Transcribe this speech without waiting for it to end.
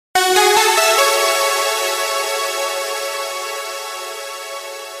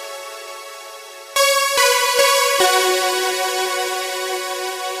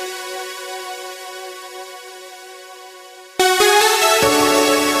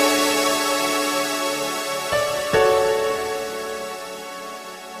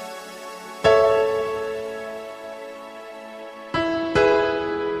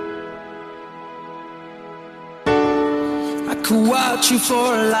could watch you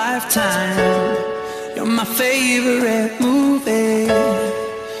for a lifetime. You're my favorite movie,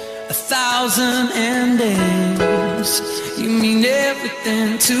 1,000 endings. You mean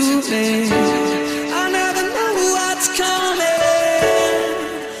everything to me. I never know what's coming.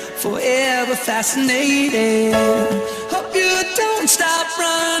 Forever fascinated. Hope you don't stop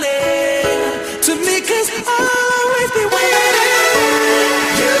running to me, 'cause I'll always be waiting.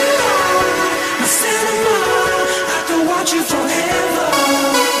 You are my cinema. I could watch you forever.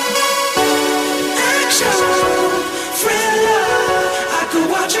 Action, thriller. I could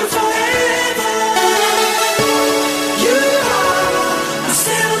watch you forever. You are my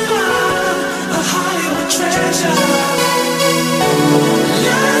cinema, a Hollywood treasure.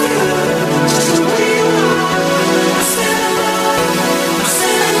 Love you just the way you are. My cinema, my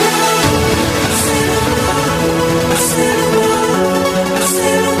cinema, my cinema, my cinema, my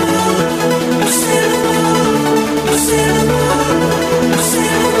cinema, my cinema, my cinema, my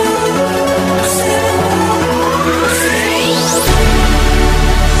cinema, my cinema.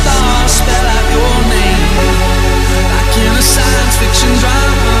 Thoughts spell out your name like in a science fiction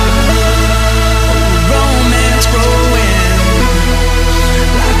drama. Romance growing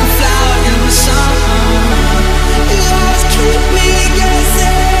like a flower in the summer. You always keep me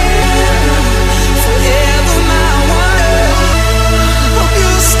guessing. Forever my one. Hope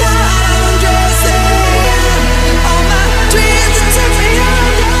you'll start undressing all my dreams and take me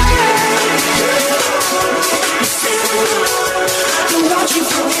under. I can watch you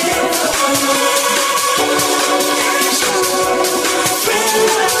forever.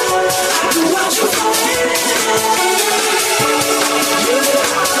 I can watch you forever.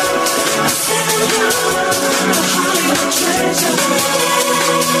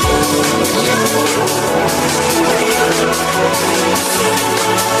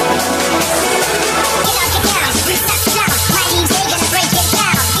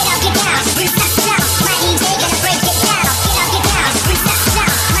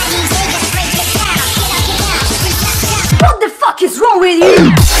 What the fuck is wrong with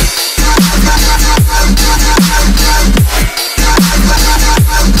you?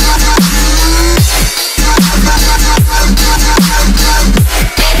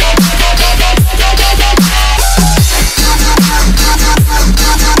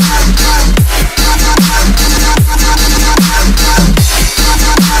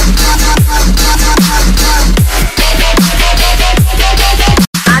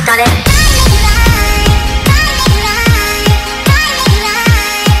 I got it.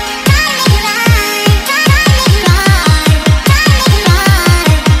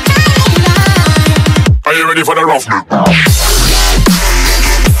 Are you ready for the rough?